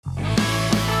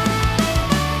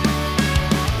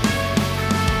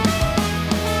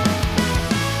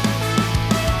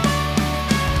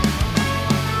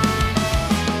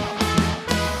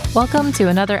Welcome to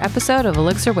another episode of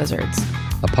Elixir Wizards,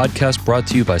 a podcast brought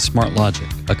to you by Smart Logic,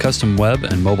 a custom web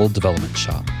and mobile development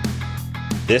shop.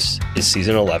 This is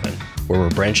Season 11, where we're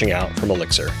branching out from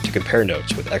Elixir to compare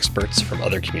notes with experts from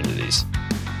other communities.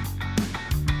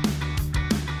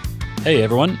 Hey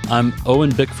everyone, I'm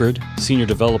Owen Bickford, Senior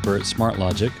Developer at Smart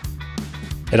Logic.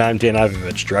 And I'm Dan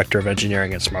Ivovich, Director of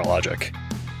Engineering at Smart Logic.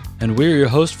 And we're your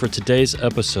host for today's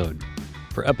episode.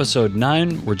 For episode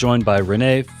 9, we're joined by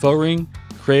René, Föhring,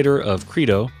 creator of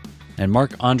Credo, and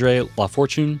Marc-André,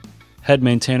 Lafortune, head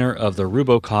maintainer of the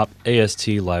RuboCop AST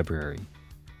library.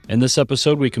 In this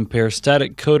episode, we compare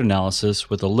static code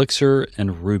analysis with Elixir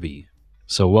and Ruby.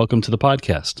 So welcome to the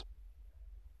podcast.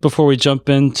 Before we jump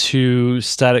into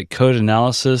static code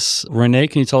analysis, René,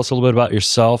 can you tell us a little bit about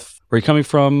yourself, where you're coming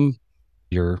from,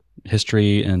 your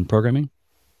history in programming?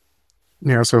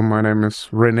 Yeah, so my name is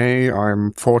René.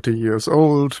 I'm 40 years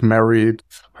old, married,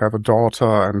 have a daughter,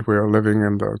 and we're living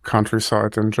in the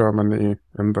countryside in Germany,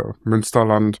 in the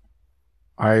Münsterland.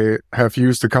 I have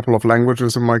used a couple of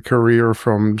languages in my career,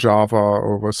 from Java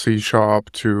over C#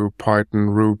 to Python,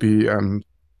 Ruby, and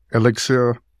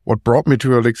Elixir. What brought me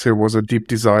to Elixir was a deep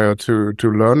desire to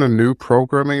learn a new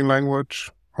programming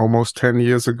language almost 10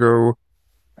 years ago.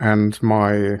 And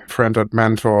my friend and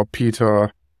mentor,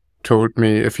 Peter, told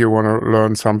me, if you want to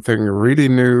learn something really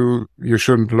new, you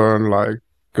shouldn't learn like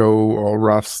Go or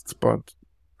Rust, but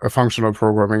a functional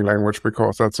programming language,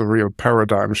 because that's a real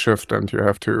paradigm shift and you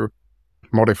have to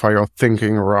modify your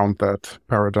thinking around that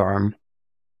paradigm.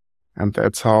 And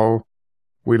that's how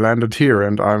we landed here.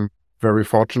 And I'm very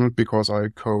fortunate because I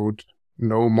code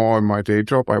no more in my day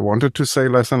job. I wanted to say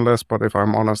less and less, but if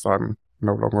I'm honest, I'm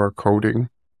no longer coding.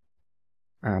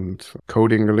 And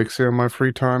coding Elixir in my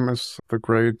free time is the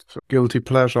great guilty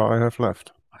pleasure I have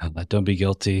left. Don't be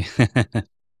guilty.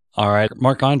 All right,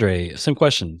 Marc-André, same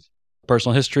question.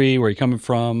 Personal history, where are you coming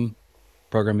from,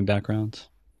 programming background?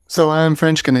 So I'm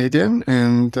French-Canadian,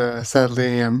 and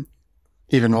sadly I'm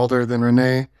even older than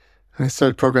René. I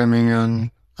started programming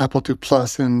on Apple II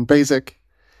Plus in BASIC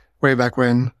way back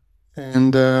when.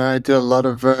 And I did a lot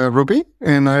of Ruby,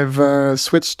 and I've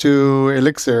switched to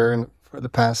Elixir for the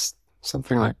past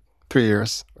something like 3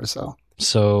 years or so.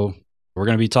 So we're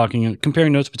going to be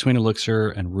comparing notes between Elixir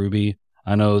and Ruby.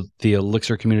 I know the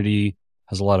Elixir community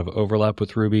has a lot of overlap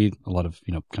with Ruby. A lot of,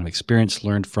 kind of experience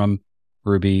learned from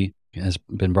Ruby has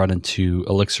been brought into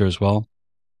Elixir as well.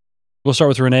 We'll start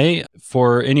with René.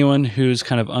 For anyone who's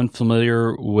kind of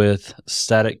unfamiliar with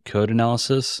static code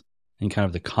analysis and kind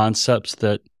of the concepts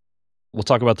that we'll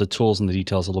talk about the tools and the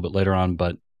details a little bit later on,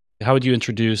 but how would you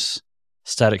introduce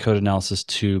static code analysis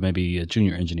to maybe a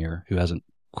junior engineer who hasn't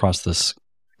crossed this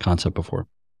concept before?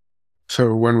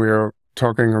 So when we are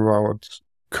talking about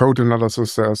code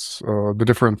analysis, there's the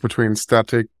difference between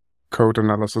static code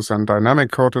analysis and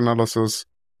dynamic code analysis.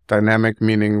 Dynamic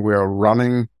meaning we are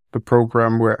running the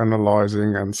program we're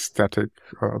analyzing, and static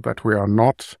that we are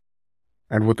not.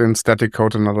 And within static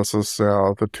code analysis, there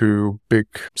are the two big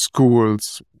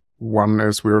schools. One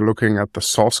is we're looking at the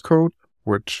source code,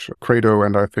 which Credo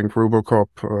and I think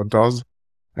RuboCop does.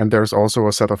 And there's also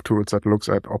a set of tools that looks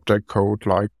at object code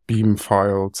like Beam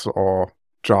files or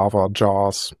Java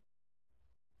jars.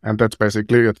 And that's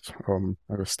basically it.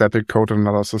 A static code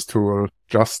analysis tool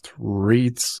just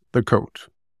reads the code.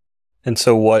 And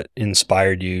so what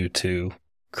inspired you to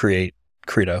create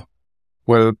Credo?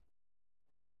 Well,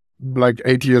 like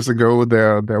 8 years ago,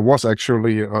 there was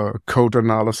actually a code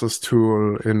analysis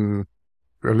tool in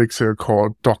Elixir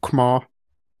called Dogma,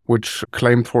 which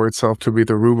claimed for itself to be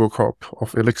the RuboCop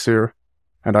of Elixir.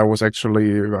 And I was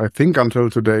actually, I think until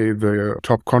today, the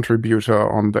top contributor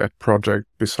on that project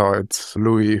besides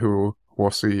Louis, who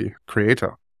was the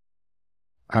creator.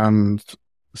 And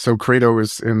so Credo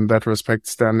is in that respect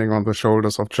standing on the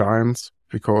shoulders of giants,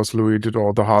 because Louis did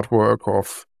all the hard work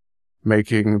of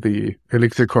making the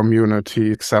Elixir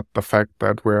community accept the fact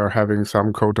that we're having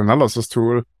some code analysis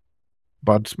tool.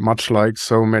 But much like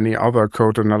so many other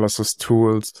code analysis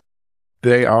tools,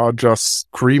 they are just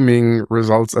screaming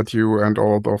results at you, and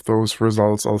all of those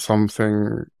results are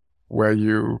something where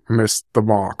you missed the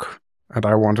mark. And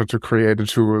I wanted to create a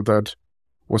tool that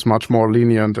was much more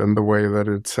lenient in the way that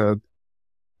it said,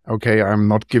 okay, I'm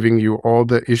not giving you all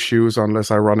the issues unless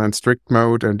I run in strict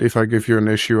mode, and if I give you an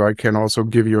issue, I can also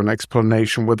give you an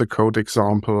explanation with a code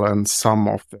example and some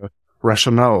of the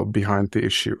rationale behind the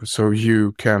issue. So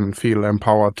you can feel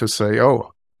empowered to say,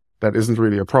 oh, that isn't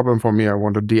really a problem for me. I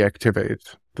want to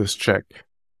deactivate this check.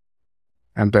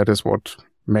 And that is what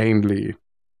mainly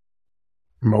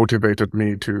motivated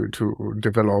me to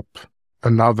develop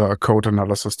another code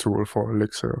analysis tool for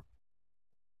Elixir.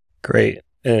 Great.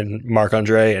 And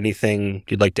Marc-André, anything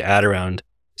you'd like to add around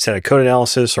static code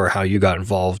analysis or how you got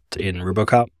involved in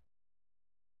RuboCop?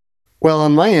 Well,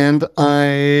 on my end,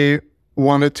 I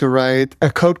wanted to write a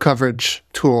code coverage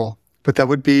tool, but that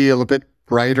would be a little bit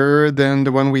brighter than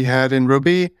the one we had in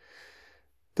Ruby.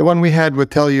 The one we had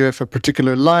would tell you if a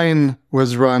particular line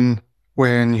was run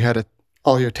when you had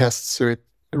all your tests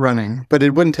running, but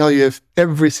it wouldn't tell you if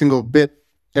every single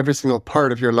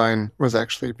part of your line was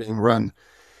actually being run.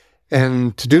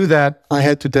 And to do that, I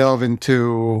had to delve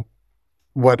into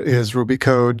what is Ruby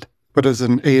code, what does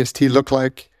an AST look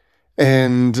like,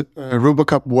 and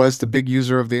RuboCop was the big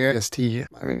user of the AST.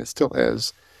 I mean, it still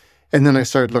is. And then I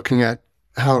started looking at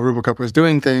how RuboCop was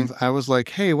doing things. I was like,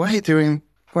 hey, why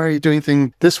are you doing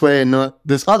things this way and not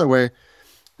this other way?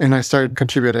 And I started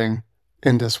contributing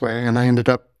in this way. And I ended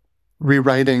up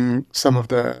rewriting some of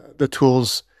the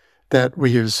tools that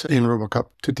we use in RuboCop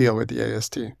to deal with the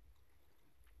AST.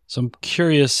 So I'm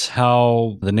curious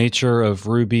how the nature of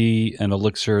Ruby and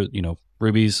Elixir,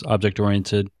 Ruby's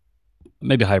object-oriented,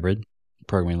 maybe hybrid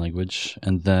programming language,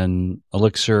 and then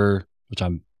Elixir, which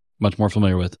I'm much more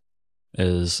familiar with,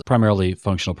 is primarily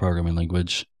functional programming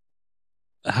language.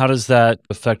 How does that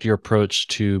affect your approach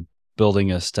to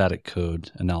building a static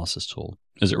code analysis tool?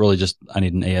 Is it really just I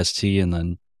need an AST and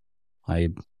then I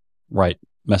write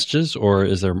messages, or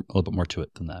is there a little bit more to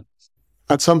it than that?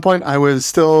 At some point, I was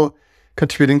still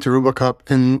contributing to RuboCop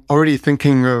and already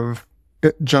thinking of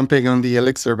jumping on the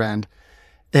Elixir band.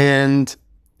 And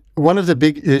one of the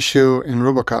big issue in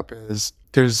RuboCop is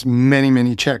there's many,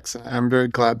 many checks. I'm very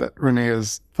glad that René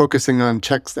is focusing on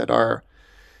checks that are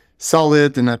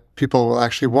solid and that people will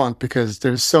actually want, because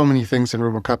there's so many things in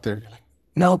RuboCop that you're like,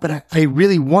 no, but I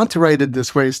really want to write it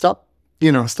this way. Stop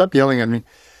yelling at me.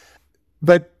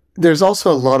 But there's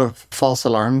also a lot of false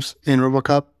alarms in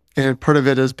RuboCop. And part of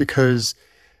it is because,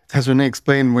 as René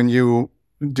explained, when you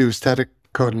do static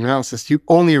code analysis, you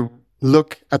only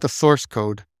look at the source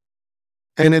code.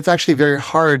 And it's actually very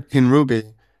hard in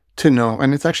Ruby to know,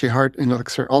 and it's actually hard in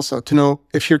Elixir also, to know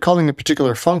if you're calling a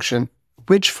particular function,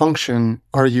 which function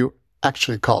are you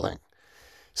actually calling?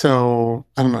 So,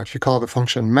 I don't know, if you call the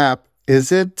function map,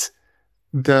 is it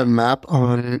the map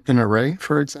on an array,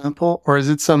 for example? Or is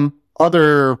it some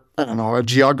other, I don't know, a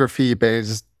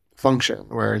geography-based function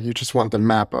where you just want the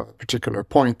map of a particular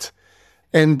point?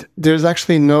 And there's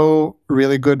actually no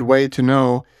really good way to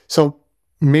know. So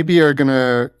maybe you're in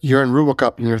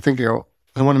RuboCop and you're thinking, oh,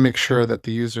 I want to make sure that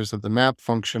the users of the map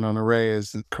function on array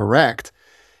is correct.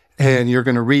 And you're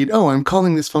going to read, oh, I'm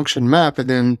calling this function map, and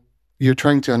then you're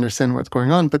trying to understand what's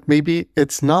going on, but maybe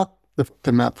it's not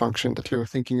the map function that you're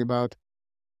thinking about.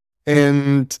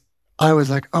 And I was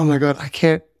like, oh my God, I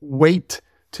can't wait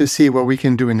to see what we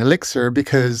can do in Elixir,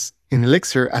 because in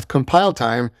Elixir at compile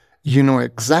time, you know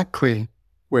exactly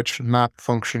which map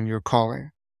function you're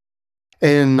calling.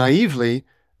 And naively,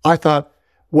 I thought,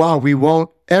 wow, we won't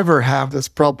ever have this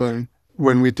problem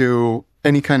when we do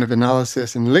any kind of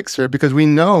analysis in Elixir, because we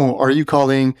know, are you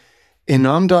calling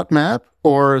enum.map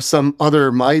or some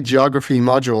other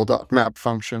myGeographyModule.map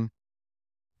function?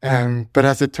 But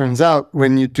as it turns out,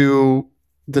 when you do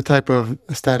the type of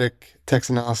static text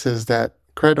analysis that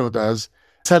Credo does,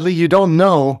 sadly, you don't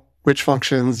know which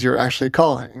functions you're actually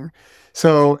calling.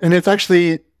 So, and it's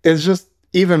just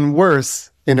even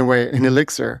worse in a way in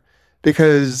Elixir,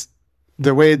 because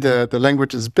the way the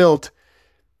language is built,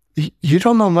 you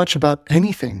don't know much about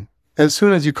anything. As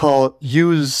soon as you call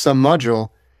use some module,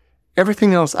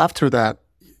 everything else after that,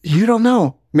 you don't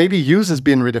know. Maybe use has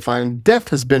been redefined, def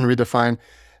has been redefined.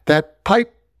 That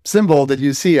pipe symbol that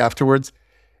you see afterwards,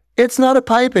 it's not a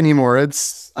pipe anymore.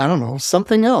 It's, I don't know,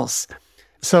 something else.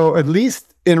 So at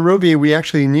least in Ruby, we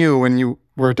actually knew when you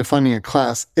were defining a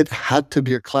class, it had to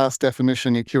be a class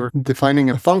definition. If you were defining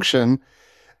a function,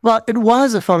 well, it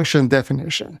was a function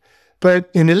definition. But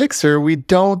in Elixir, we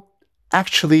don't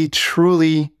actually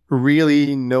truly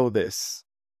really know this.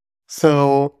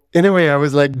 So in a way, I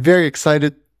was like very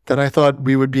excited that I thought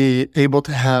we would be able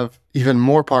to have even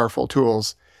more powerful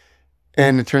tools.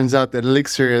 And it turns out that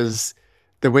Elixir is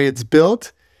the way it's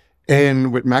built,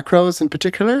 and with macros in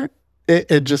particular,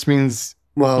 it just means,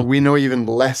 well, we know even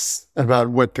less about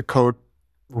what the code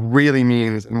really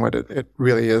means and what it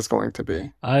really is going to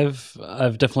be. I've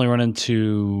definitely run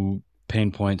into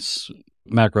pain points.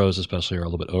 Macros especially are a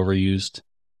little bit overused.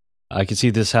 I can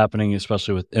see this happening,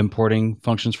 especially with importing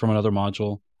functions from another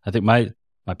module. I think my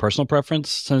personal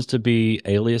preference tends to be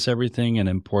alias everything and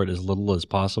import as little as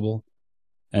possible.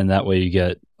 And that way you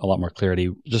get a lot more clarity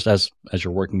just as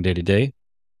you're working day to day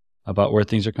about where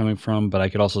things are coming from. But I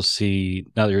could also see,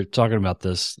 now that you're talking about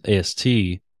this AST,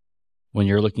 when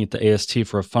you're looking at the AST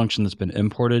for a function that's been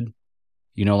imported,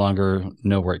 you no longer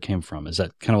know where it came from. Is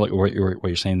that kind of like what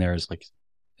you're saying there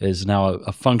is now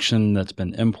a function that's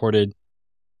been imported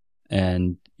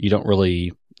and you don't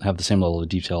really have the same level of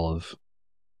detail of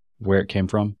where it came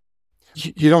from?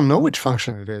 You don't know which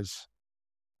function it is,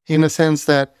 in a sense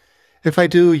that if I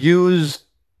do use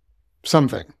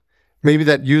something, maybe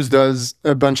that use does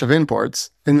a bunch of imports,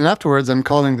 and then afterwards I'm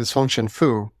calling this function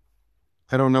foo.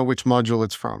 I don't know which module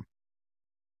it's from.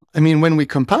 I mean, when we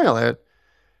compile it,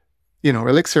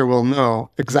 Elixir will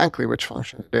know exactly which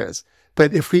function it is.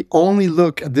 But if we only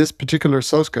look at this particular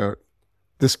source code,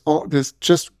 this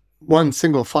just one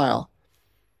single file,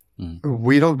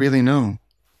 we don't really know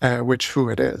which foo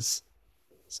it is.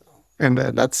 And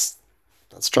that's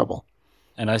trouble.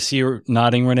 And I see you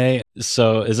nodding, René.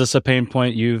 So is this a pain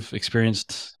point you've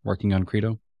experienced working on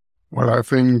Credo? Well, I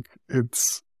think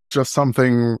it's just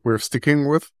something we're sticking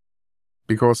with,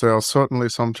 because there are certainly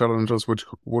some challenges which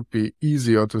would be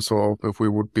easier to solve if we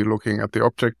would be looking at the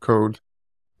object code,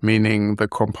 meaning the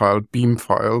compiled Beam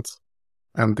files.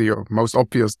 And the most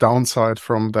obvious downside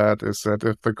from that is that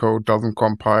if the code doesn't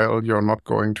compile, you're not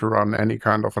going to run any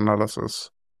kind of analysis.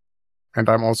 And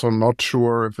I'm also not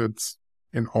sure if it's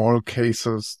in all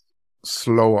cases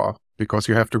slower, because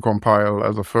you have to compile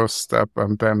as a first step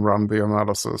and then run the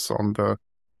analysis on the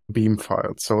Beam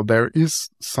file. So there is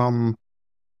some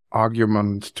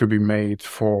argument to be made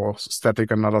for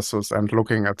static analysis and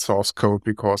looking at source code,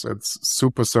 because it's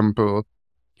super simple.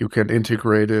 You can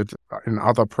integrate it in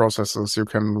other processes. You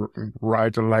can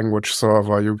write a language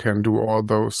server. You can do all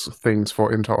those things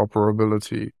for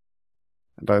interoperability.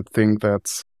 And I think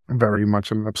that's very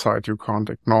much an upside you can't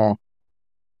ignore.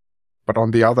 But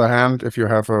on the other hand, if you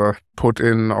have a put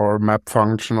in or map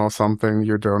function or something,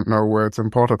 you don't know where it's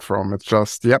imported from. It's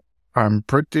just, yep, I'm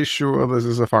pretty sure this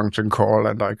is a function call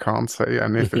and I can't say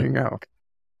anything else.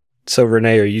 So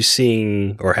René, are you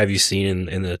seeing, or have you seen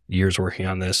in the years working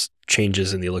on this,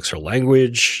 changes in the Elixir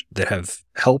language that have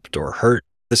helped or hurt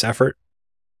this effort?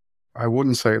 I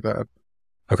wouldn't say that.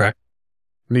 Okay.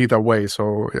 Neither way.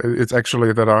 So it's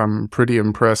actually that I'm pretty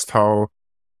impressed how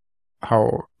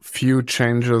few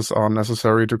changes are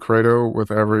necessary to Credo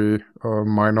with every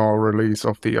minor release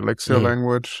of the Elixir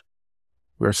language.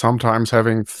 We're sometimes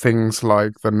having things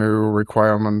like the new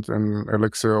requirement in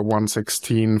Elixir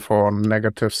 1.16 for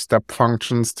negative step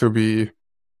functions to be,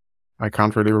 I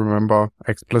can't really remember,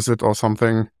 explicit or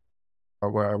something,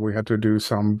 where we had to do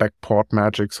some backport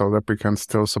magic so that we can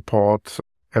still support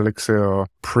Elixir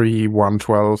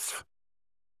pre-112.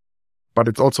 But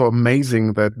it's also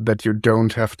amazing that you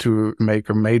don't have to make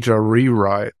a major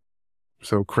rewrite.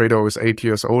 So Credo is 8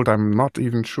 years old. I'm not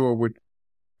even sure which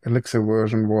Elixir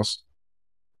version was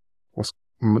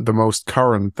the most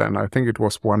current then. I think it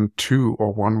was 1.2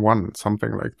 or 1.1,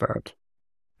 something like that.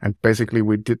 And basically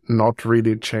we did not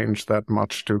really change that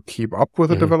much to keep up with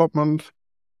the development.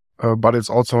 But it's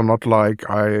also not like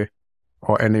I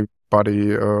or anybody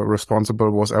responsible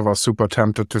was ever super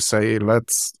tempted to say,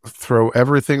 let's throw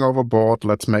everything overboard.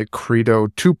 Let's make Credo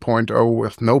 2.0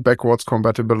 with no backwards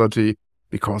compatibility,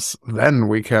 because then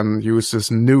we can use this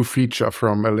new feature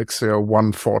from Elixir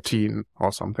 1.14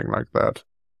 or something like that.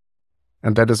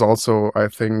 And that is also, I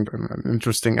think, an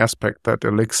interesting aspect, that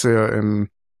Elixir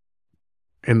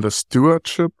in the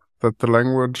stewardship that the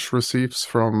language receives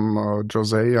from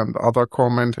Jose and other core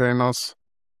maintainers,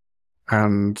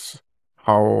 and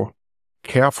how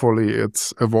carefully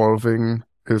it's evolving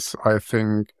is, I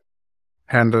think,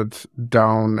 handed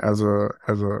down as a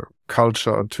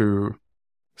culture to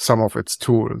some of its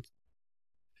tools.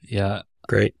 Yeah.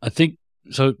 Great. I think,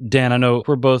 so Dan, I know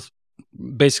we're both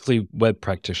basically web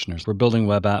practitioners. We're building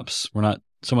web apps. We're not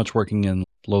so much working in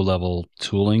low-level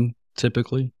tooling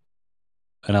typically.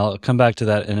 And I'll come back to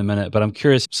that in a minute. But I'm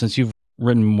curious, since you've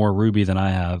written more Ruby than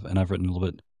I have, and I've written a little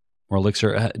bit more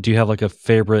Elixir, do you have like a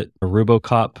favorite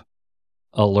RuboCop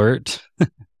alert?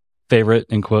 Favorite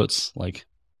in quotes, like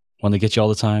one that gets you all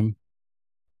the time?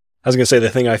 I was going to say the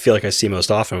thing I feel like I see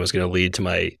most often was going to lead to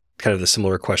my kind of the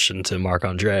similar question to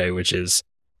Marc-André, which is,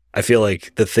 I feel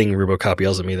like the thing RuboCop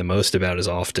yells at me the most about is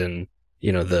often,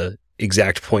 the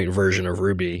exact point version of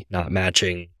Ruby not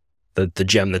matching the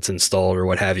gem that's installed or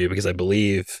what have you, because I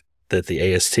believe that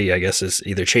the AST, I guess, is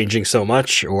either changing so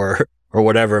much or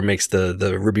whatever makes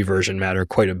the Ruby version matter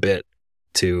quite a bit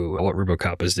to what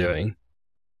RuboCop is doing.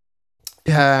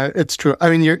 Yeah, it's true. I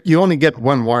mean, you only get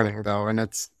one warning though, and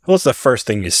it's the first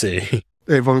thing you see.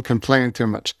 They won't complain too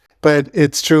much, but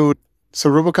it's true. So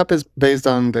RuboCop is based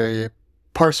on the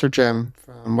parser gem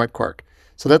from White Quark.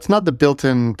 So that's not the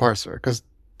built-in parser, because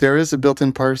there is a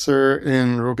built-in parser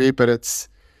in Ruby, but it's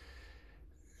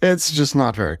just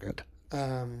not very good.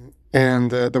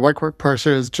 And the White Quark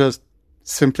parser is just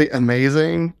simply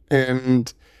amazing.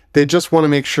 And they just want to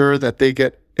make sure that they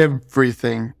get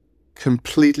everything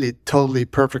completely, totally,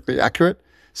 perfectly accurate.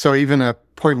 So even a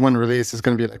 0.1 release is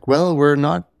going to be like, well, we're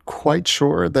not quite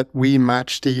sure that we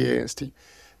match the AST.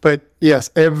 But yes,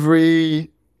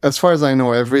 as far as I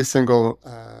know, every single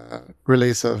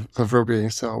release of Ruby,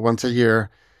 so once a year,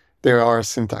 there are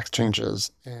syntax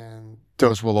changes, and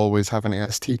those will always have an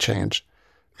AST change.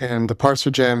 And the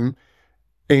parser gem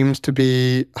aims to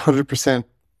be 100%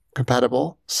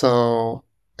 compatible. So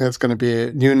it's going to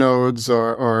be new nodes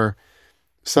or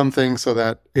something so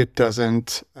that it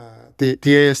doesn't,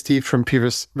 the AST from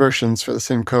previous versions for the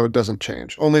same code doesn't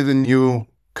change. Only the new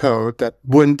code that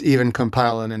wouldn't even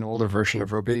compile in an older version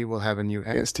of Ruby will have a new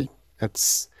AST.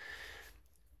 It's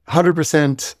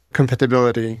 100%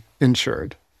 compatibility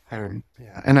ensured. And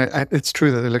it's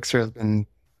true that Elixir has been,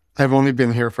 I've only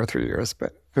been here for 3 years,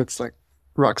 but it's like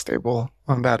rock stable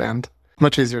on that end.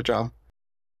 Much easier job.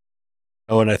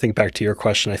 Oh, and I think back to your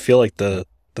question, I feel like the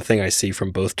thing I see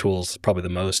from both tools probably the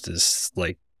most is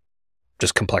like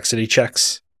just complexity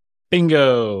checks.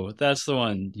 Bingo. That's the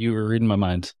one. You were reading my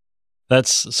mind.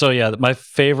 My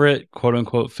favorite, quote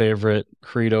unquote, favorite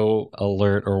Credo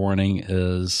alert or warning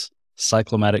is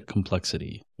cyclomatic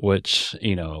complexity, which,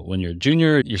 when you're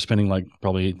junior, you're spending like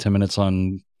probably 10 minutes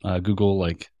on Google,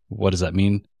 like, what does that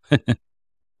mean?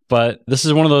 But this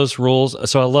is one of those rules.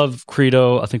 So I love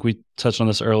Credo. I think we touched on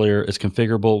this earlier. It's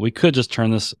configurable. We could just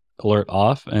turn this alert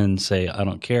off and say, I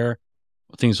don't care.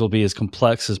 Things will be as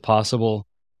complex as possible.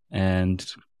 And,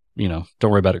 don't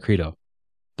worry about it, Credo.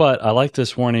 But I like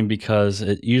this warning because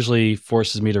it usually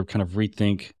forces me to kind of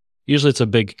rethink. Usually it's a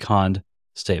big cond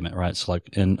statement, right? So like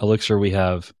in Elixir, we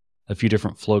have a few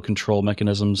different flow control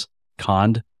mechanisms.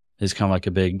 Cond is kind of like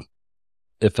a big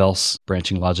if-else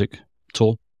branching logic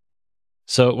tool.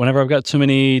 So whenever I've got too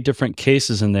many different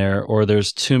cases in there, or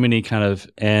there's too many kind of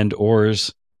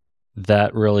and/ors,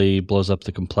 that really blows up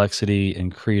the complexity,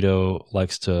 and Credo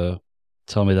likes to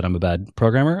tell me that I'm a bad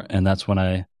programmer. And that's when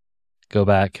I go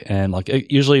back and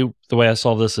usually the way I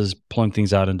solve this is pulling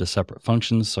things out into separate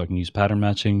functions so I can use pattern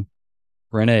matching.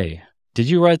 René, did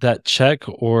you write that check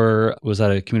or was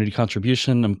that a community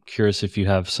contribution? I'm curious if you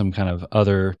have some kind of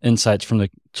other insights from the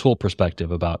tool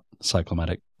perspective about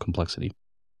cyclomatic complexity.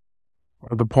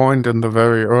 The point in the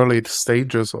very early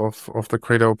stages of the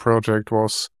Credo project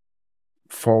was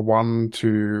for one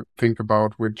to think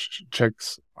about which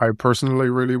checks I personally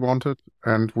really wanted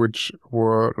and which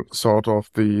were sort of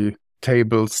the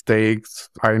table stakes.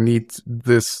 I need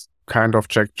this kind of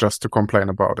check just to complain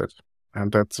about it.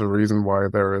 And that's the reason why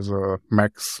there is a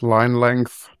max line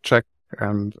length check,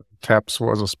 and tabs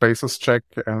was a spaces check,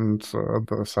 and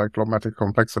the cyclomatic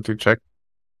complexity check.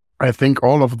 I think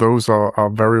all of those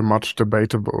are very much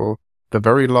debatable. The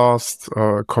very last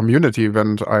community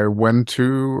event I went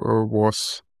to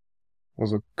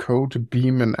was a code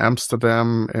beam in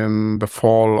Amsterdam in the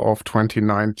fall of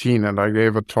 2019. And I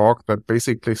gave a talk that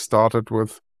basically started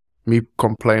with me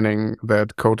complaining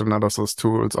that code analysis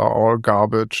tools are all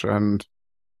garbage and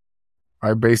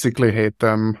I basically hate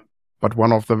them. But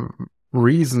one of the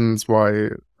reasons why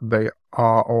they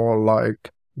are all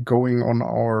like going on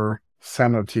our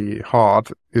sanity hard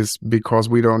is because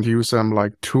we don't use them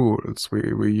like tools.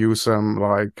 We use them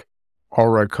like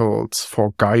oracles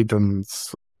for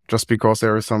guidance. Just because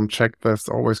there is some check that's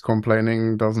always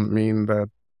complaining doesn't mean that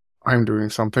I'm doing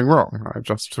something wrong. I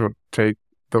just should take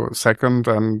the second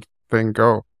and think,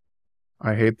 oh,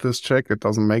 I hate this check. It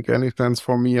doesn't make any sense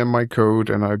for me and my code.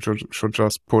 And I should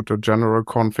just put a general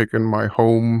config in my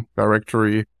home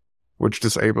directory, which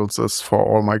disables this for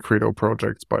all my Credo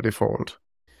projects by default.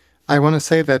 I want to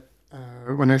say that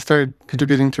when I started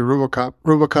contributing to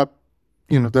RuboCup,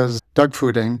 does dog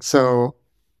fooding. So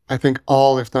I think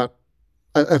all, if not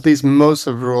at least most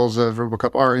of the rules of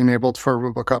RuboCup are enabled for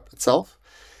RuboCup itself.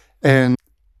 And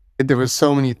there was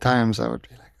so many times I would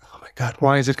be like, oh my God,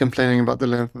 why is it complaining about the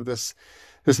length of this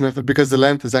method? Because the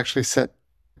length is actually set,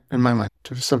 in my mind,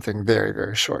 to something very,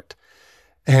 very short.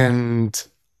 And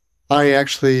I had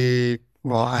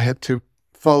to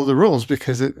follow the rules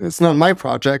because it's not my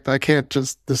project. I can't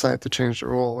just decide to change the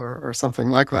rule or something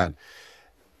like that.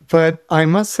 But I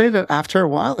must say that after a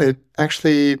while, it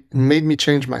actually made me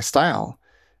change my style.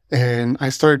 And I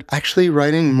started actually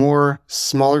writing more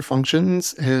smaller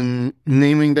functions and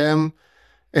naming them.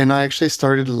 And I actually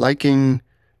started liking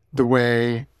the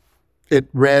way it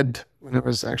read when I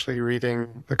was actually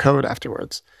reading the code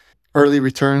afterwards. Early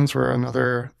returns were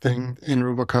another thing in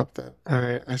RuboCup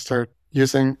that I started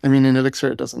using. I mean, in Elixir,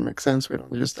 it doesn't make sense. We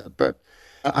don't use that. But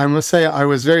I must say I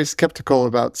was very skeptical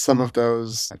about some of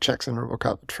those checks in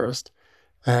RuboCup at first.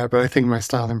 But I think my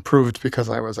style improved because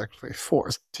I was actually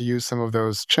forced to use some of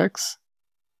those checks.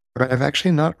 But I've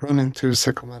actually not run into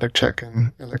cyclomatic check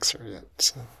in Elixir yet,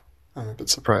 so I'm a bit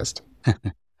surprised.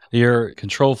 Your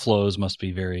control flows must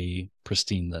be very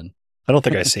pristine then. I don't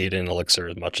think I see it in Elixir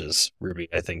as much as Ruby.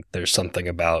 I think there's something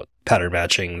about pattern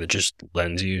matching that just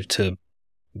lends you to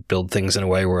build things in a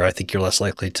way where I think you're less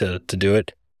likely to do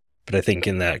it. But I think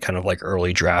in that kind of like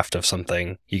early draft of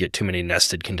something, you get too many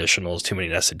nested conditionals, too many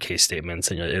nested case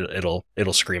statements, and it'll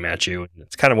scream at you.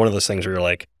 It's kind of one of those things where you're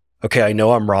like, okay, I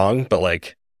know I'm wrong, but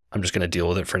like I'm just going to deal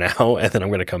with it for now, and then I'm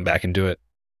going to come back and do it.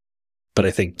 But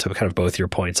I think to kind of both your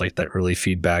points, like that early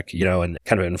feedback, and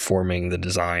kind of informing the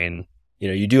design,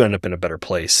 you do end up in a better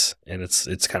place, and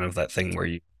it's kind of that thing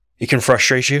where it can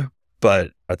frustrate you,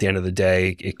 but at the end of the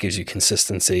day, it gives you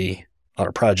consistency on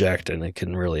a project, and it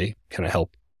can really kind of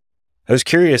help. I was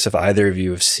curious if either of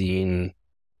you have seen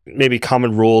maybe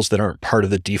common rules that aren't part of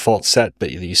the default set,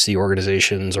 but you see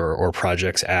organizations or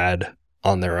projects add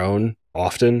on their own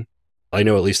often. I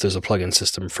know at least there's a plugin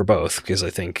system for both, because I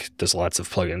think there's lots of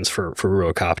plugins for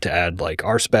RuboCop to add like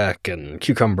RSpec and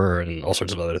Cucumber and all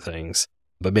sorts of other things.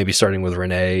 But maybe starting with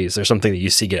René, is there something that you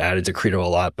see get added to Credo a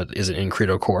lot, but isn't in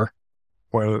Credo core?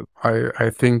 Well,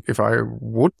 I think if I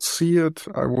would see it,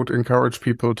 I would encourage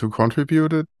people to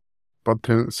contribute it.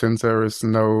 But since there is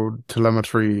no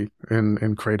telemetry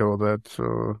in Credo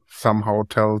that somehow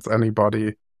tells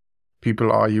anybody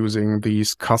people are using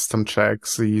these custom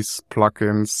checks, these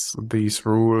plugins, these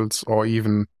rules, or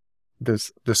even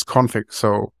this config,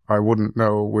 so I wouldn't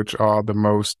know which are the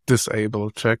most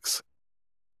disabled checks,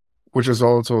 which is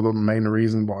also the main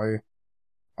reason why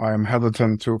I'm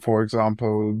hesitant to, for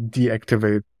example,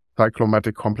 deactivate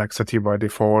cyclomatic complexity by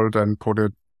default and put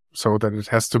it so that it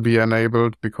has to be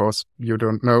enabled, because you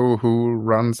don't know who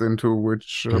runs into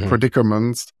which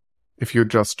predicaments if you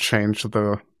just change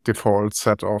the default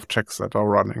set of checks that are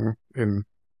running in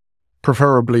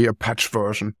preferably a patch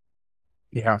version.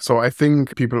 Yeah, so I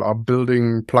think people are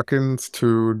building plugins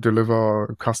to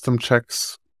deliver custom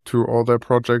checks to all their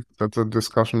projects. That's a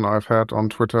discussion I've had on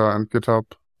Twitter and GitHub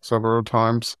several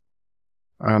times.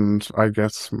 And I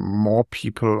guess more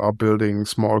people are building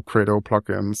small Credo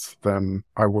plugins than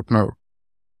I would know.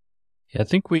 Yeah, I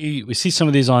think we see some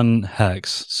of these on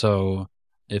Hex. So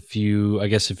if you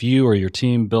or your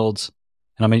team builds,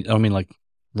 and I don't mean like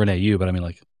René, you, but I mean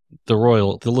like the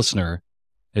listener,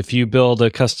 if you build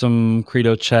a custom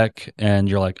Credo check and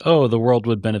you're like, oh, the world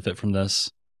would benefit from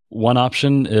this, one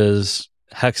option is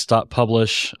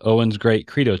hex.publish Owen's great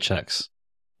Credo checks.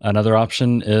 Another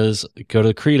option is go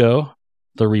to Credo,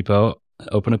 the repo,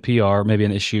 open a PR, maybe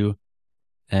an issue,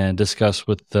 and discuss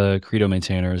with the Credo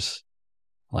maintainers,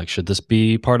 like, should this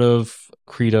be part of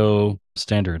Credo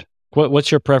standard?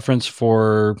 What's your preference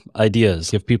for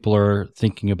ideas if people are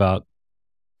thinking about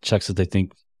checks that they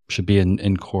think should be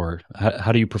in core?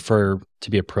 How do you prefer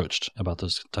to be approached about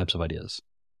those types of ideas?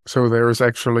 So there is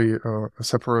actually a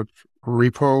separate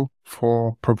repo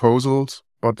for proposals,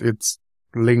 but it's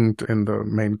linked in the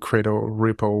main Credo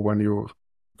repo when you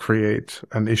create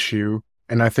an issue.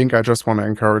 And I think I just want to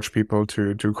encourage people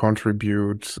to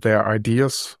contribute their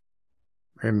ideas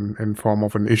in form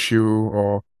of an issue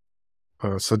or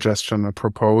a suggestion, a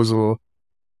proposal,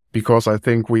 because I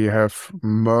think we have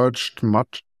merged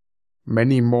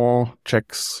many more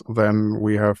checks than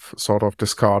we have sort of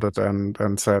discarded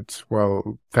and said,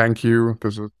 well, thank you,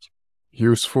 this is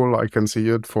useful, I can see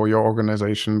it for your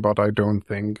organization, but I don't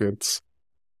think it's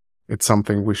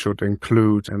something we should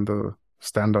include in the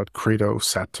standard Credo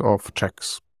set of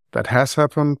checks. That has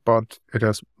happened, but it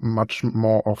has much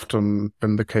more often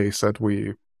been the case that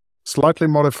we slightly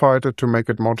modified it to make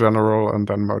it more general and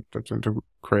then merged it into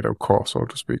Credo core, so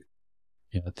to speak.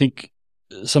 Yeah, I think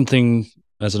something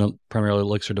as a primarily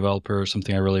Elixir developer,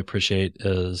 something I really appreciate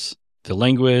is the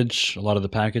language. A lot of the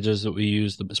packages that we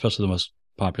use, especially the most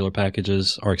popular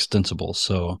packages, are extensible.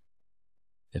 So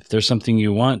if there's something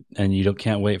you want and you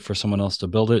can't wait for someone else to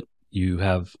build it, you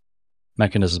have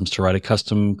mechanisms to write a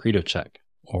custom Credo check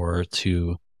or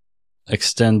to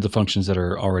extend the functions that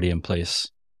are already in place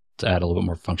to add a little bit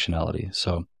more functionality.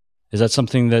 So is that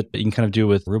something that you can kind of do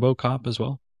with RuboCop as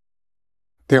well?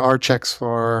 There are checks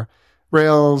for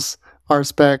Rails,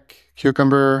 RSpec,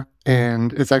 Cucumber,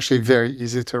 and it's actually very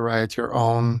easy to write your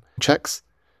own checks.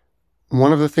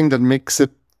 One of the things that makes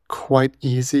it quite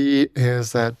easy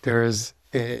is that there is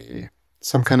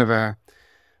some kind of a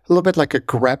little bit like a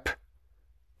grep,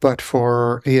 but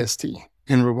for AST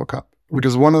in RuboCop, which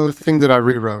is one of the things that I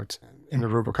rewrote in the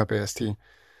RuboCop AST.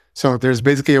 So there's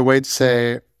basically a way to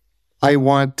say, I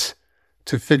want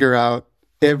to figure out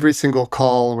every single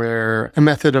call where a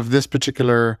method of this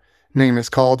particular name is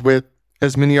called with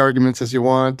as many arguments as you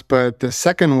want, but the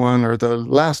second one or the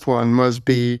last one must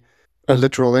be a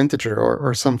literal integer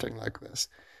or something like this.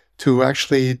 To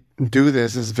actually do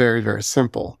this is very, very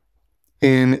simple.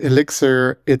 In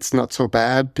Elixir, it's not so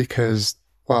bad because,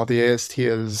 well, the AST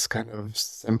is kind of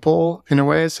simple in a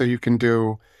way, so you can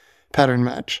do pattern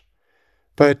match.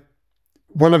 But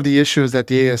one of the issues that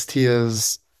the AST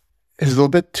is a little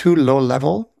bit too low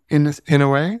level in a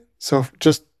way. So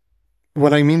just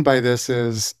what I mean by this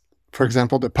is, for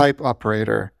example, the pipe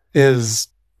operator is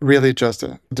really just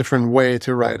a different way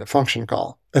to write a function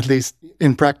call, at least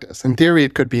in practice. In theory,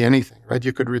 it could be anything, right?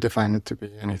 You could redefine it to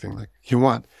be anything like you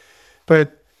want.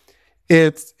 But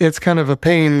it's kind of a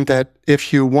pain that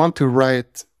if you want to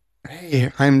write,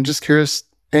 hey, I'm just curious,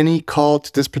 any call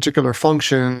to this particular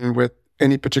function with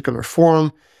any particular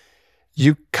form,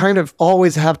 you kind of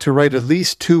always have to write at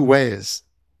least two ways,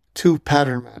 two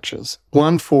pattern matches.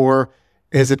 One for,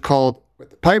 is it called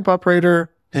with the pipe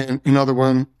operator? And another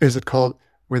one, is it called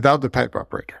without the pipe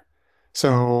operator?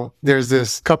 So there's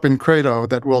this cup in Credo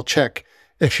that will check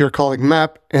if you're calling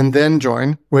map and then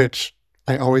join, which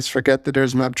I always forget that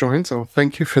there's map join, so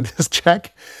thank you for this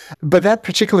check. But that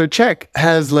particular check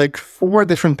has like 4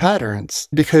 different patterns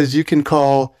because you can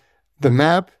call the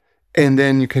map and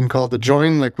then you can call the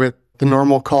join like with the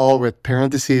normal call with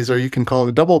parentheses, or you can call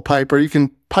the double pipe, or you can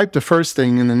pipe the first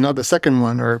thing and then not the second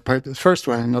one, or pipe the first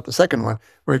one and not the second one,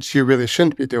 which you really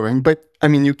shouldn't be doing. But I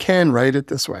mean, you can write it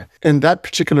this way. And that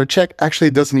particular check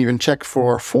actually doesn't even check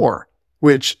for 4,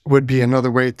 which would be another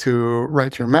way to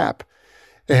write your map.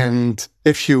 And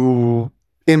if you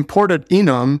imported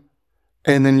enum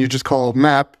and then you just call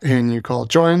map and you call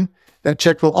join, that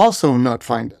check will also not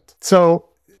find it. So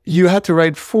you had to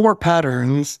write 4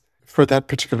 patterns for that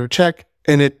particular check,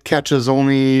 and it catches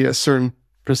only a certain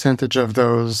percentage of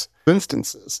those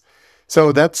instances.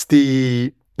 So that's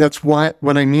why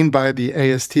what I mean by the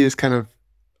AST is kind of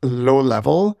low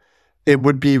level. It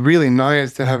would be really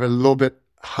nice to have a little bit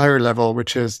higher level,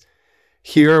 which is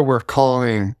here we're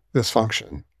calling this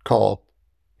function called,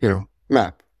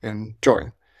 map and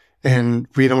join. And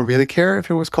we don't really care if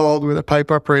it was called with a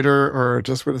pipe operator or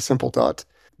just with a simple dot.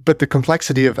 But the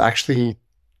complexity of actually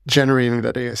generating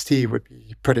that AST would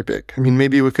be pretty big. I mean,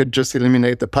 maybe we could just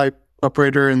eliminate the pipe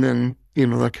operator and then,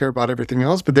 not care about everything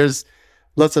else. But there's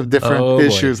lots of different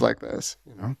issues like this,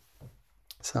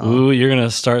 So, ooh, you're going to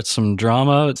start some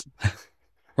drama.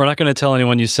 We're not going to tell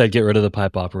anyone you said get rid of the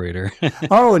pipe operator.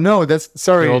 Oh, no,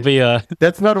 sorry. There will be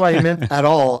That's not what I meant at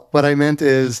all. What I meant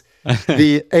is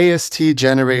the AST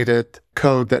generated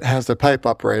code that has the pipe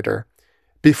operator.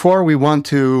 Before we want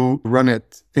to run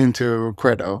it into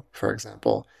Credo, for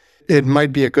example, it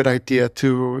might be a good idea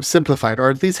to simplify it, or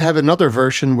at least have another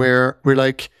version where we're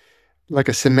like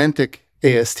a semantic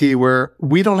AST where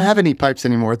we don't have any pipes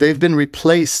anymore. They've been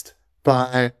replaced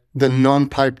by the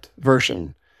non-piped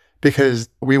version because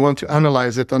we want to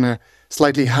analyze it on a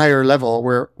slightly higher level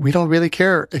where we don't really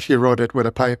care if you wrote it with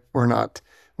a pipe or not.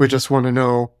 We just want to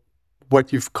know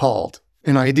what you've called.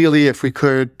 And ideally, if we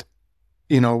could,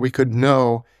 we could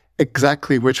know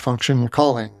exactly which function you're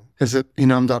calling. Is it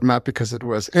enum.map because it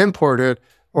was imported,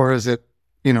 or is it,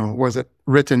 was it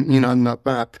written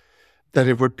enum.map, that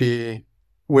it would be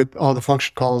with all the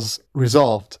function calls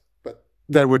resolved? But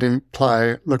that would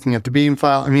imply looking at the beam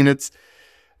file. I mean,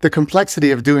 the complexity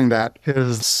of doing that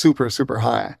is super, super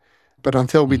high. But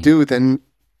until we do, then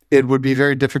it would be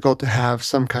very difficult to have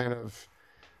some kind of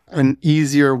an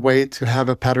easier way to have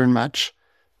a pattern match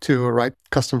to write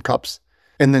custom cups.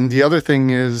 And then the other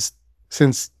thing is,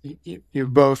 since you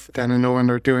both, Dan and Owen,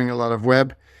 are doing a lot of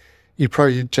web, you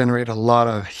probably generate a lot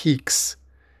of Heeks.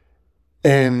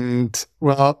 And,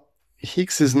 well,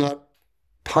 Heeks is not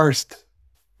parsed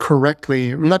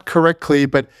correctly. Not correctly,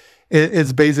 but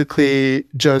it's basically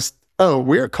just,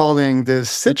 we're calling this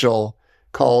sigil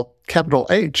called capital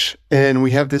H, and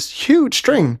we have this huge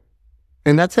string.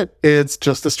 And that's it. It's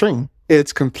just a string.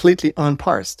 It's completely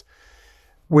unparsed.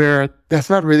 Where that's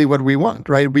not really what we want,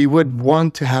 right? We would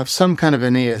want to have some kind of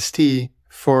an AST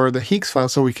for the Heeks file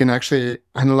so we can actually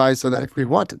analyze that if we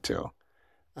wanted to.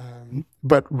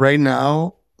 But right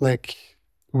now,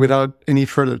 without any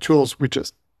further tools, we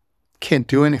just can't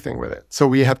do anything with it. So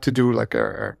we have to do a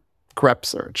grep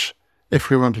search if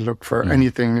we want to look for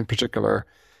anything in particular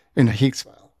in a Heeks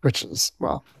file, which is,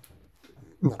 well,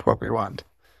 not what we want.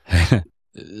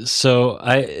 So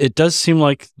it does seem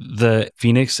like the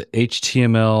Phoenix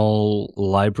HTML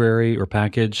library or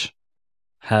package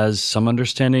has some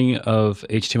understanding of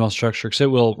HTML structure, because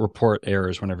it will report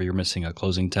errors whenever you're missing a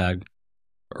closing tag,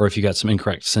 or if you got some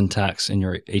incorrect syntax in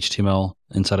your HTML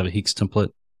inside of a Heeks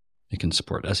template. It can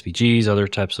support SVGs, other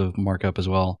types of markup as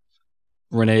well.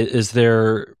 René,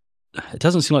 it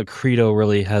doesn't seem like Credo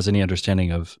really has any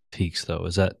understanding of peaks, though.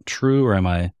 Is that true, or am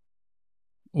I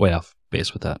way off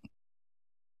base with that?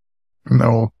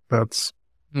 No, that's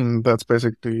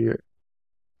basically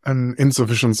an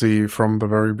insufficiency from the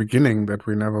very beginning, that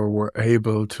we never were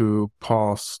able to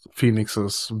parse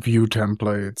Phoenix's view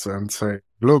templates and say,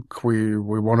 look, we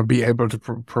want to be able to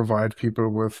provide people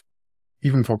with,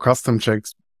 even for custom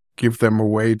checks, give them a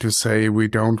way to say we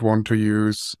don't want to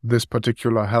use this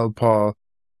particular helper,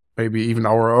 maybe even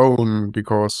our own,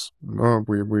 because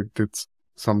we did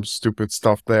some stupid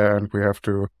stuff there and we have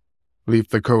to leave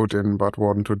the code in, but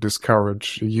want to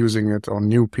discourage using it on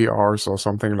new PRs or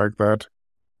something like that.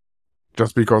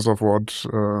 Just because of what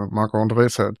Marc-André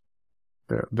said.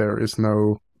 There is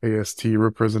no AST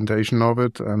representation of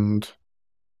it, and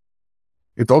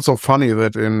it's also funny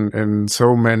that in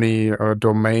so many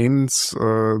domains,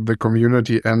 the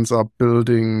community ends up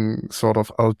building sort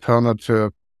of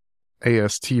alternative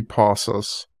AST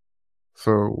parsers.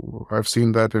 So I've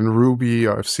seen that in Ruby,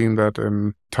 I've seen that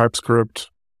in TypeScript,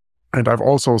 and I've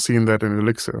also seen that in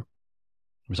Elixir.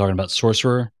 We're talking about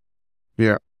Sorcerer?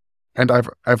 Yeah. And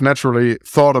I've naturally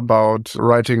thought about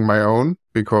writing my own,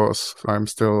 because I'm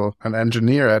still an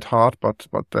engineer at heart, but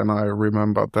then I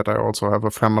remembered that I also have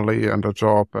a family and a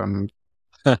job, and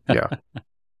yeah.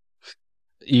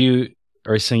 You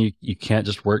are saying you can't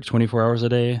just work 24 hours a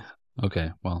day?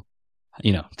 Okay, well,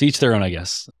 to each their own, I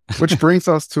guess. Which brings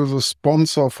us to the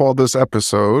sponsor for this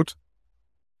episode.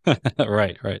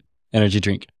 Right. Energy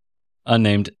drink.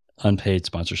 Unnamed, unpaid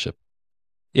sponsorship.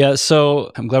 Yeah,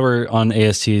 so I'm glad we're on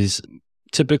ASTs.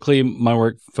 Typically, my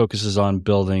work focuses on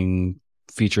building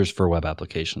features for web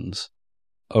applications.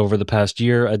 Over the past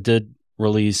year, I did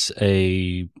release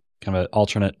a kind of an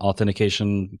alternate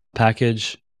authentication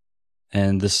package.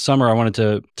 And this summer, I wanted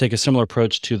to take a similar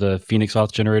approach to the Phoenix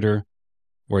auth generator,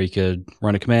 where you could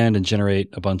run a command and generate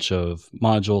a bunch of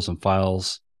modules and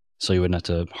files, so you wouldn't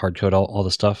have to hard code all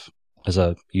the stuff as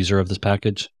a user of this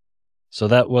package. So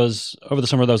that was, over the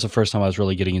summer, that was the first time I was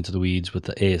really getting into the weeds with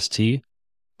the AST.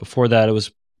 Before that, it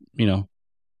was,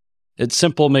 it's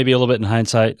simple, maybe a little bit in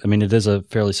hindsight. I mean, it is a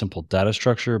fairly simple data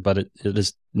structure, but it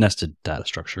is nested data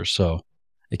structure. So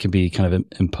it can be kind of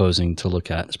imposing to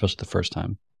look at, especially the first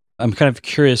time. I'm kind of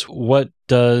curious,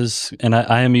 and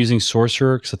I am using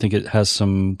Sorcerer because I think it has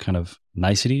some kind of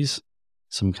niceties,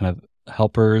 some kind of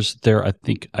helpers there. I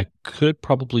think I could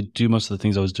probably do most of the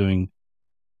things I was doing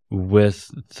with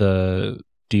the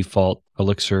default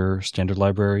Elixir standard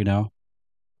library now.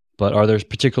 But are there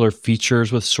particular features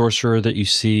with Sorcerer that you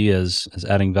see as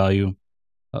adding value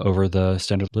over the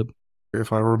standard lib?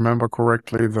 If I remember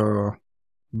correctly, the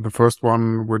first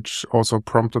one, which also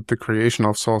prompted the creation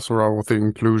of Sorcerer, was the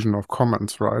inclusion of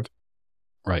comments, right?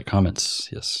 Right, comments,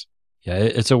 yes. Yeah,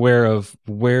 it's aware of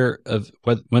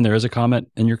when there is a comment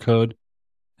in your code,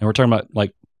 and we're talking about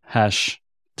like hash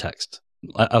text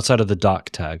outside of the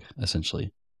doc tag,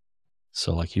 essentially.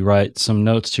 So like you write some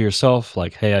notes to yourself,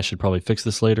 like, hey, I should probably fix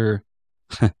this later.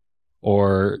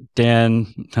 Or,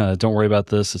 Dan, don't worry about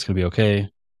this, it's going to be okay.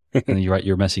 And then you write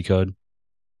your messy code.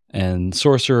 And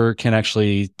Sorcerer can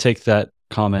actually take that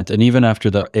comment, and even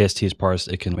after the AST is parsed,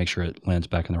 it can make sure it lands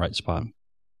back in the right spot.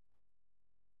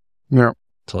 Yeah.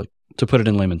 To put it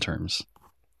in layman terms.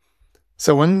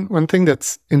 So one thing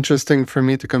that's interesting for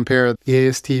me to compare the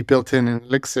AST built in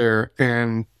Elixir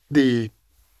and the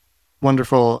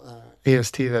wonderful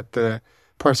AST that the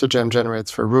parser gem generates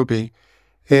for Ruby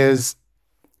is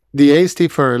the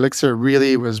AST for Elixir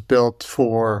really was built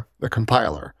for the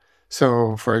compiler.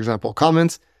 So, for example,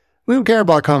 comments, we don't care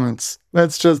about comments.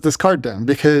 Let's just discard them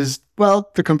because,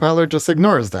 well, the compiler just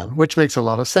ignores them, which makes a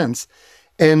lot of sense.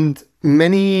 And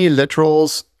many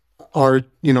literals are,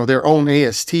 their own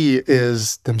AST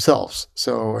is themselves.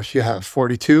 So if you have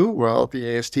 42, well,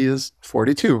 the AST is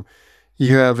 42.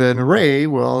 You have an array,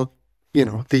 well,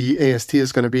 the AST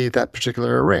is going to be that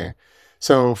particular array.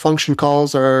 So function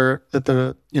calls are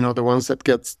the ones that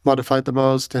get modified the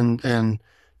most, and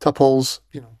tuples,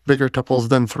 bigger tuples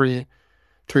than three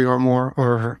or more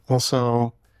are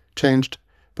also changed.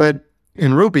 But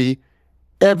in Ruby,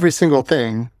 every single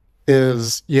thing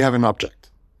is you have an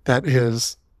object. That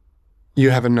is, you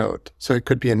have a node. So it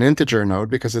could be an integer node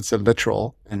because it's a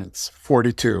literal and it's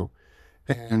 42.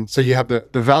 And so you have the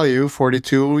value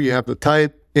 42, you have the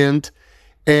type int,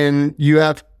 and you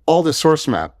have all the source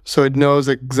map. So it knows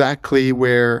exactly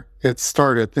where it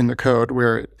started in the code,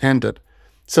 where it ended.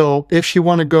 So if you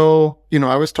want to go,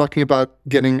 I was talking about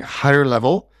getting higher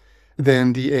level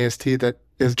than the AST that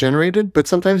is generated, but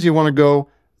sometimes you want to go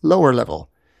lower level.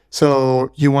 So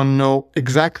you want to know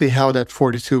exactly how that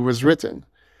 42 was written.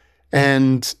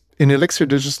 And in Elixir,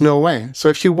 there's just no way. So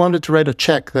if you wanted to write a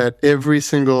check that every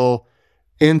single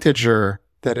integer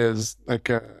that is like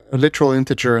a literal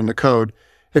integer in the code,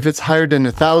 if it's higher than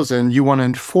 1,000, you want to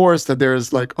enforce that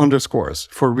there's like underscores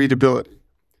for readability.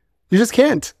 You just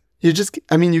can't.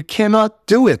 You cannot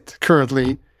do it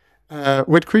currently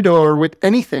with Credo or with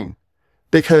anything,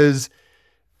 because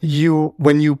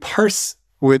when you parse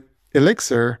with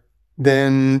Elixir,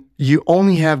 then you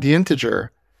only have the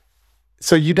integer.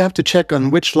 So you'd have to check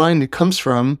on which line it comes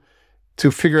from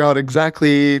to figure out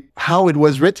exactly how it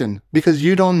was written, because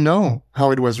you don't know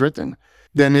how it was written.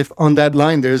 Then if on that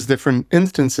line there's different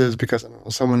instances because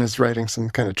someone is writing some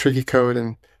kind of tricky code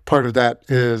and part of that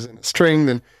is in a string,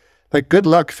 then like good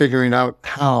luck figuring out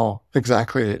how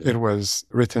exactly it was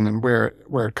written and where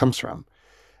it comes from.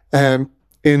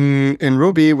 In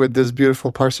Ruby with this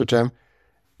beautiful parser gem,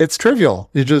 it's trivial.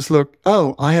 You just look,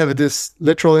 I have this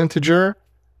literal integer.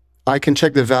 I can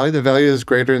check the value. The value is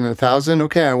greater than 1,000.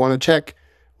 Okay, I want to check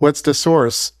what's the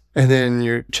source. And then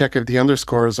you check if the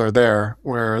underscores are there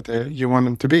where you want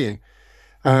them to be.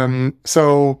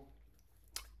 So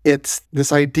it's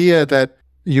this idea that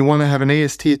you want to have an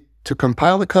AST to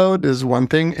compile the code is one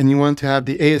thing, and you want to have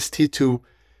the AST to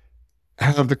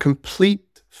have the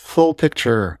complete full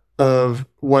picture of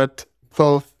what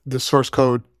both the source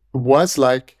code was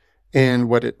like and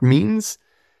what it means.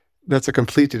 That's a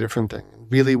completely different thing.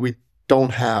 Really, we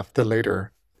don't have the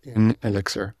later in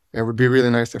Elixir. It would be really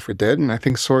nice if we did, and I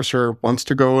think Sorcerer wants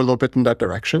to go a little bit in that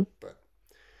direction, but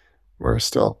we're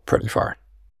still pretty far.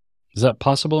 Is that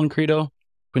possible in Credo?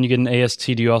 When you get an AST,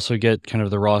 do you also get kind of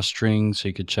the raw string so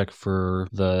you could check for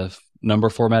the number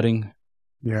formatting?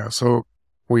 Yeah, so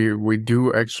we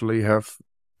do actually have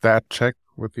that check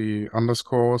with the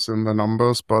underscores in the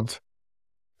numbers, but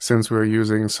since we're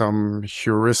using some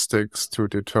heuristics to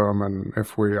determine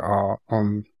if we are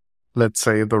on, let's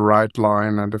say, the right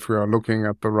line, and if we are looking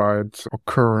at the right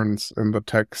occurrence in the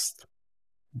text,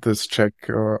 this check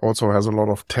also has a lot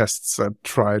of tests that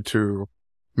try to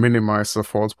minimize the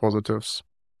false positives,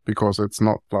 because it's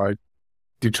not like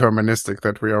deterministic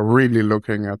that we are really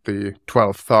looking at the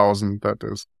 12,000 that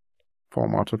is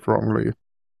formatted wrongly.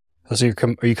 So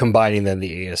are you combining then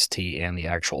the AST and the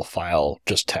actual file,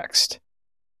 just text?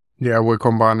 Yeah, we're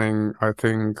combining, I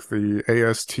think, the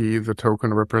AST, the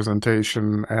token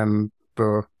representation, and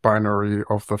the binary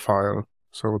of the file.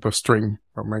 So the string,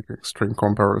 we're making string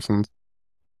comparisons,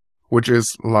 which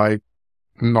is like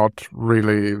not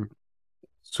really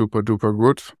super duper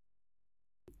good.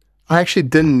 I actually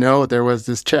didn't know there was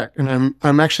this check, and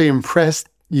I'm actually impressed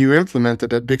you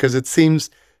implemented it, because it seems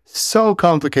so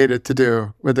complicated to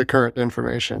do with the current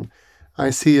information. I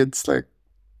see it's like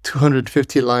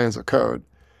 250 lines of code.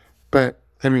 But,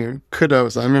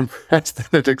 kudos. I'm impressed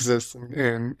that it exists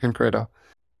in Credo.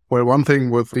 Well, one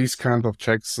thing with these kinds of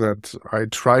checks that I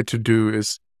try to do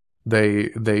is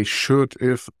they should,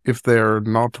 if they're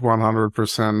not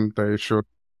 100%, they should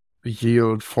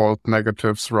yield false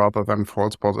negatives rather than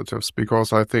false positives,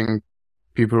 because I think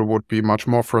people would be much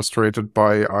more frustrated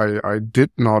by I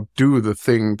did not do the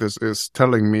thing this is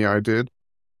telling me I did.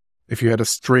 If you had a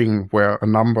string where a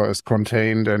number is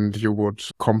contained and you would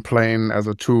complain as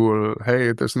a tool,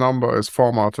 hey, this number is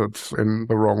formatted in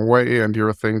the wrong way, and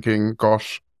you're thinking,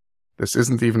 gosh, this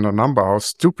isn't even a number, how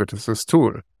stupid is this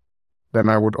tool? Then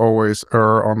I would always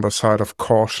err on the side of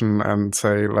caution and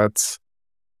say, let's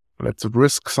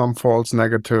risk some false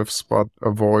negatives but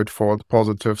avoid false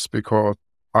positives, because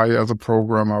I as a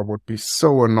programmer would be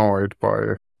so annoyed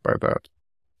by that.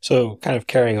 So kind of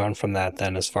carrying on from that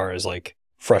then, as far as like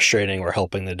frustrating or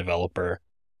helping the developer,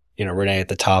 René, at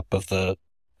the top of the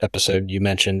episode, you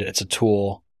mentioned it's a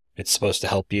tool. It's supposed to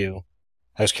help you.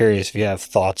 I was curious if you have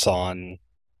thoughts on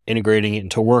integrating it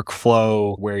into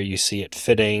workflow, where you see it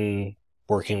fitting,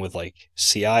 working with like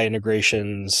CI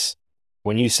integrations.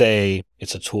 When you say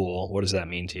it's a tool, what does that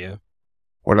mean to you?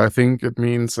 Well, I think it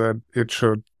means that it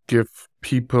should give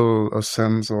people a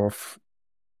sense of,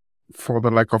 for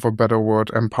the lack of a better word,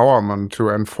 empowerment to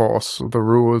enforce the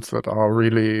rules that are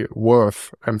really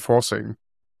worth enforcing.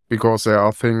 Because there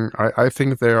are I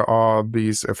think there are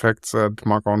these effects that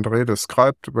Marc-André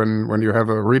described when you have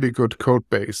a really good code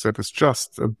base that is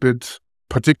just a bit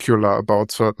particular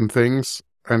about certain things,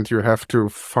 and you have to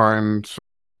find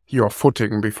your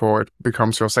footing before it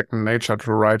becomes your second nature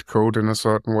to write code in a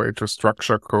certain way, to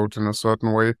structure code in a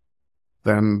certain way,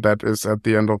 then that is at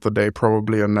the end of the day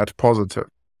probably a net positive.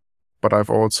 But I've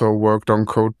also worked on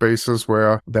code bases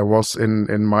where there was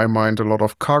in my mind a lot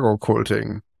of cargo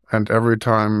culting. And every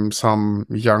time some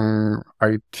young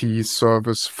IT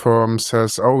service firm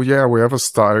says, oh yeah, we have a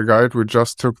style guide, we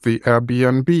just took the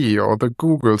Airbnb or the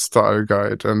Google style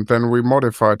guide and then we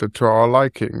modified it to our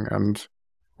liking. And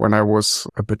when I was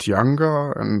a bit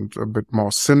younger and a bit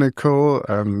more cynical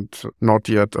and not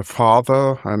yet a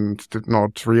father and did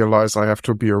not realize I have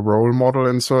to be a role model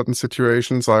in certain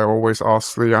situations, I always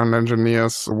asked the young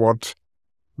engineers what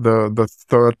the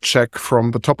third check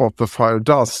from the top of the file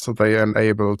does they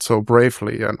enabled so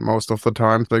bravely. And most of the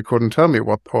time they couldn't tell me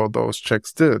what all those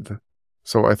checks did.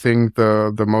 So I think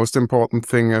the most important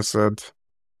thing is that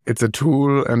it's a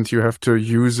tool and you have to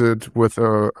use it with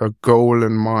a goal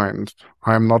in mind.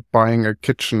 I'm not buying a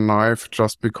kitchen knife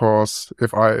just because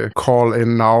if I call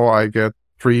in now, I get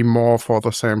 3 more for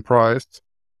the same price.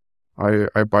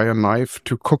 I buy a knife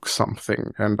to cook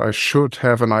something and I should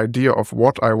have an idea of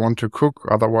what I want to cook.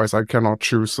 Otherwise, I cannot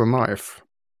choose the knife.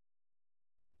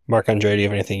 Marc-André, do you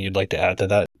have anything you'd like to add to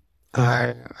that?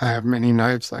 I have many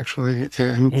knives, actually.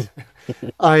 And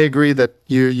I agree that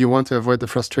you want to avoid the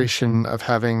frustration of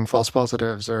having false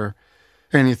positives or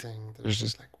anything. There's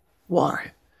just like,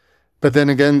 why? But then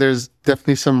again, there's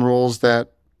definitely some rules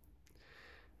that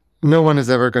no one is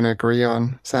ever going to agree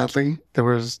on, sadly. There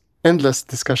was endless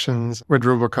discussions with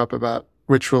RoboCop about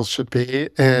which rules should be.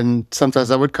 And sometimes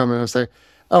I would come in and say,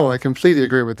 oh, I completely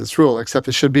agree with this rule, except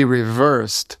it should be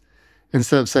reversed.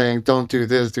 Instead of saying, don't do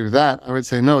this, do that, I would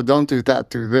say, no, don't do that,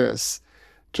 do this.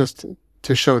 Just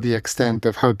to show the extent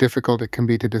of how difficult it can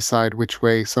be to decide which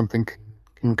way something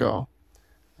can go.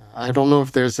 I don't know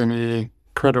if there's any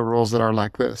Credo rules that are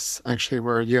like this, actually,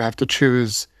 where you have to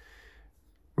choose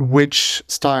which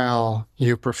style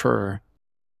you prefer.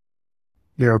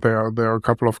 Yeah, there are a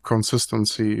couple of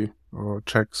consistency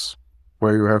checks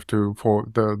where you have to, for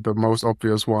the most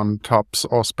obvious one, tabs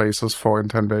or spaces for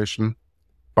indentation.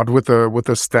 But with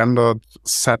the standard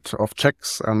set of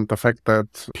checks and the fact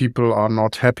that people are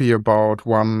not happy about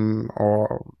 1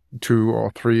 or 2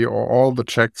 or 3 or all the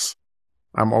checks,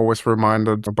 I'm always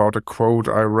reminded about a quote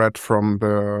I read from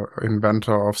the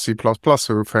inventor of C++,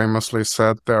 who famously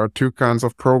said there are 2 kinds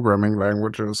of programming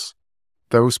languages.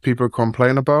 Those people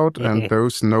complain about and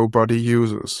those nobody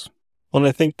uses. Well, and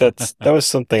I think that was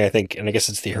something I think, and I guess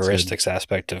it's the heuristics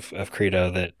aspect of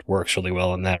Credo that works really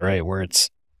well in that, right? Where it's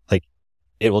like,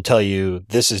 it will tell you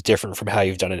this is different from how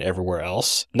you've done it everywhere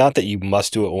else. Not that you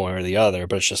must do it one or the other,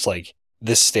 but it's just like,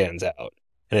 this stands out.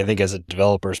 And I think as a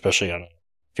developer, especially if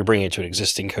you're bringing it to an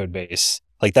existing code base,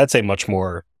 like that's a much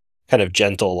more kind of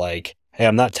gentle, like, hey,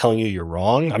 I'm not telling you you're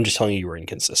wrong. I'm just telling you were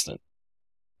inconsistent.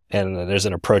 And there's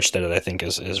an approach that I think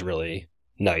is really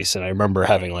nice. And I remember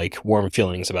having like warm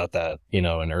feelings about that, in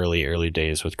early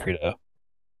days with Credo.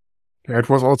 Yeah, it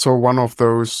was also one of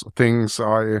those things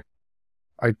I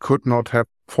could not have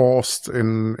forced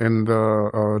in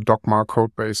the Dogma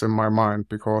code base in my mind,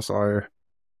 because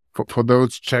for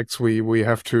those checks we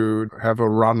have to have a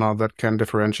runner that can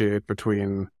differentiate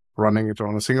between running it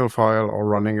on a single file or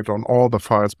running it on all the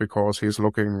files, because he's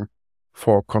looking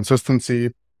for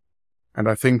consistency. And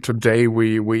I think today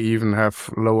we even have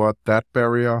lowered that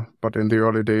barrier. But in the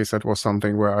early days, that was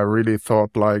something where I really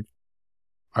thought, like,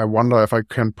 I wonder if I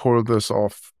can pull this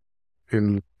off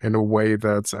in a way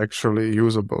that's actually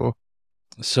usable.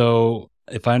 So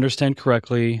if I understand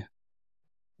correctly,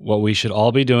 what we should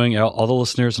all be doing, all the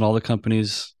listeners and all the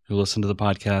companies who listen to the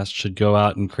podcast should go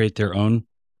out and create their own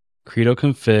Credo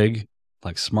config,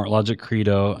 like Smart Logic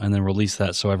Credo, and then release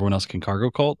that so everyone else can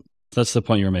cargo cult. That's the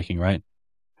point you're making, right?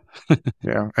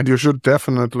 Yeah, and you should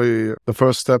definitely, the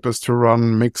first step is to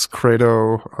run mix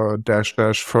credo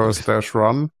 --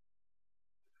 run.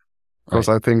 Because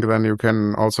I think then you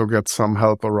can also get some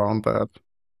help around that.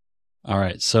 All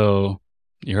right, so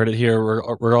you heard it here.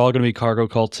 We're all going to be cargo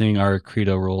culting our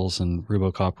Credo rules and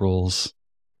RuboCop rules.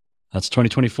 That's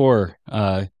 2024.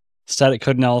 Static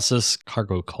code analysis,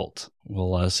 cargo cult.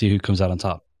 We'll see who comes out on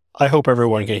top. I hope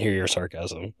everyone can hear your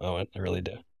sarcasm, Owen. I really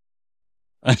do.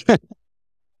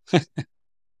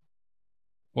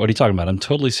 What are you talking about? I'm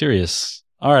totally serious.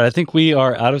 All right, I think we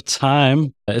are out of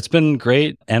time. It's been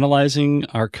great analyzing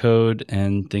our code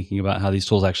and thinking about how these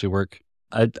tools actually work.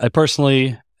 I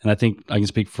personally, and I think I can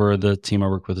speak for the team I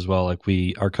work with as well, like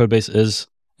our code base is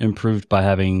improved by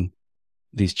having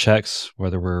these checks,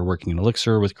 whether we're working in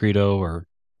Elixir with Credo or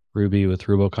Ruby with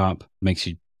RuboCop. Makes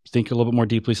you think a little bit more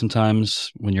deeply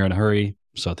sometimes when you're in a hurry.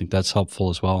 So I think that's helpful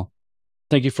as well.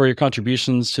 Thank you for your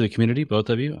contributions to the community, both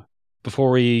of you.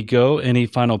 Before we go, any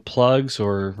final plugs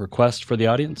or requests for the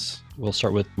audience? We'll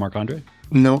start with Marc-André.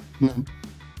 No. Do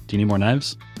you need more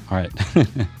knives? All right.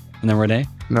 And then René?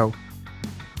 No.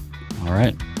 All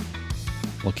right.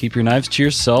 Well, keep your knives to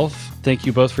yourself. Thank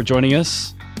you both for joining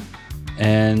us.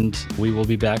 And we will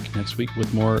be back next week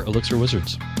with more Elixir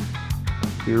Wizards.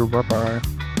 Thank you. Bye-bye.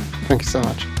 Thank you so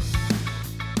much.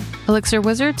 Elixir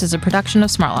Wizards is a production of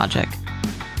SmartLogic.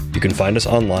 You can find us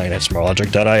online at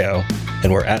smartlogic.io,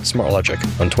 and we're at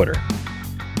smartlogic on Twitter.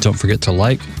 Don't forget to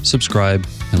like, subscribe,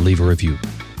 and leave a review.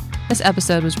 This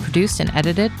episode was produced and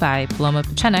edited by Paloma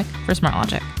Pechenik for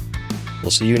SmartLogic.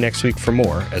 We'll see you next week for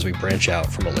more as we branch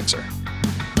out from Elixir.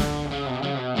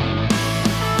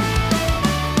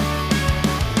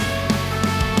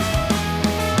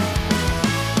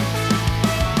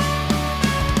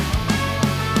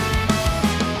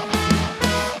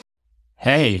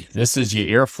 Hey, this is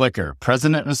Yair Flicker,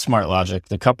 president of SmartLogic,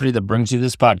 the company that brings you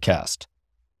this podcast.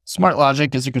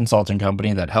 SmartLogic is a consulting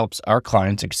company that helps our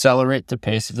clients accelerate the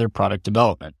pace of their product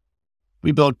development.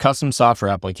 We build custom software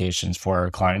applications for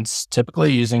our clients,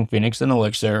 typically using Phoenix and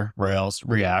Elixir, Rails,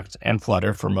 React, and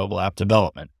Flutter for mobile app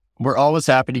development. We're always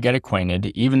happy to get acquainted,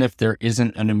 even if there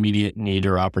isn't an immediate need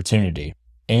or opportunity.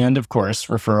 And of course,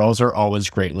 referrals are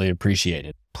always greatly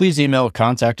appreciated. Please email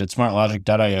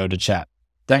contact@smartlogic.io to chat.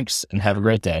 Thanks, and have a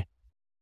great day.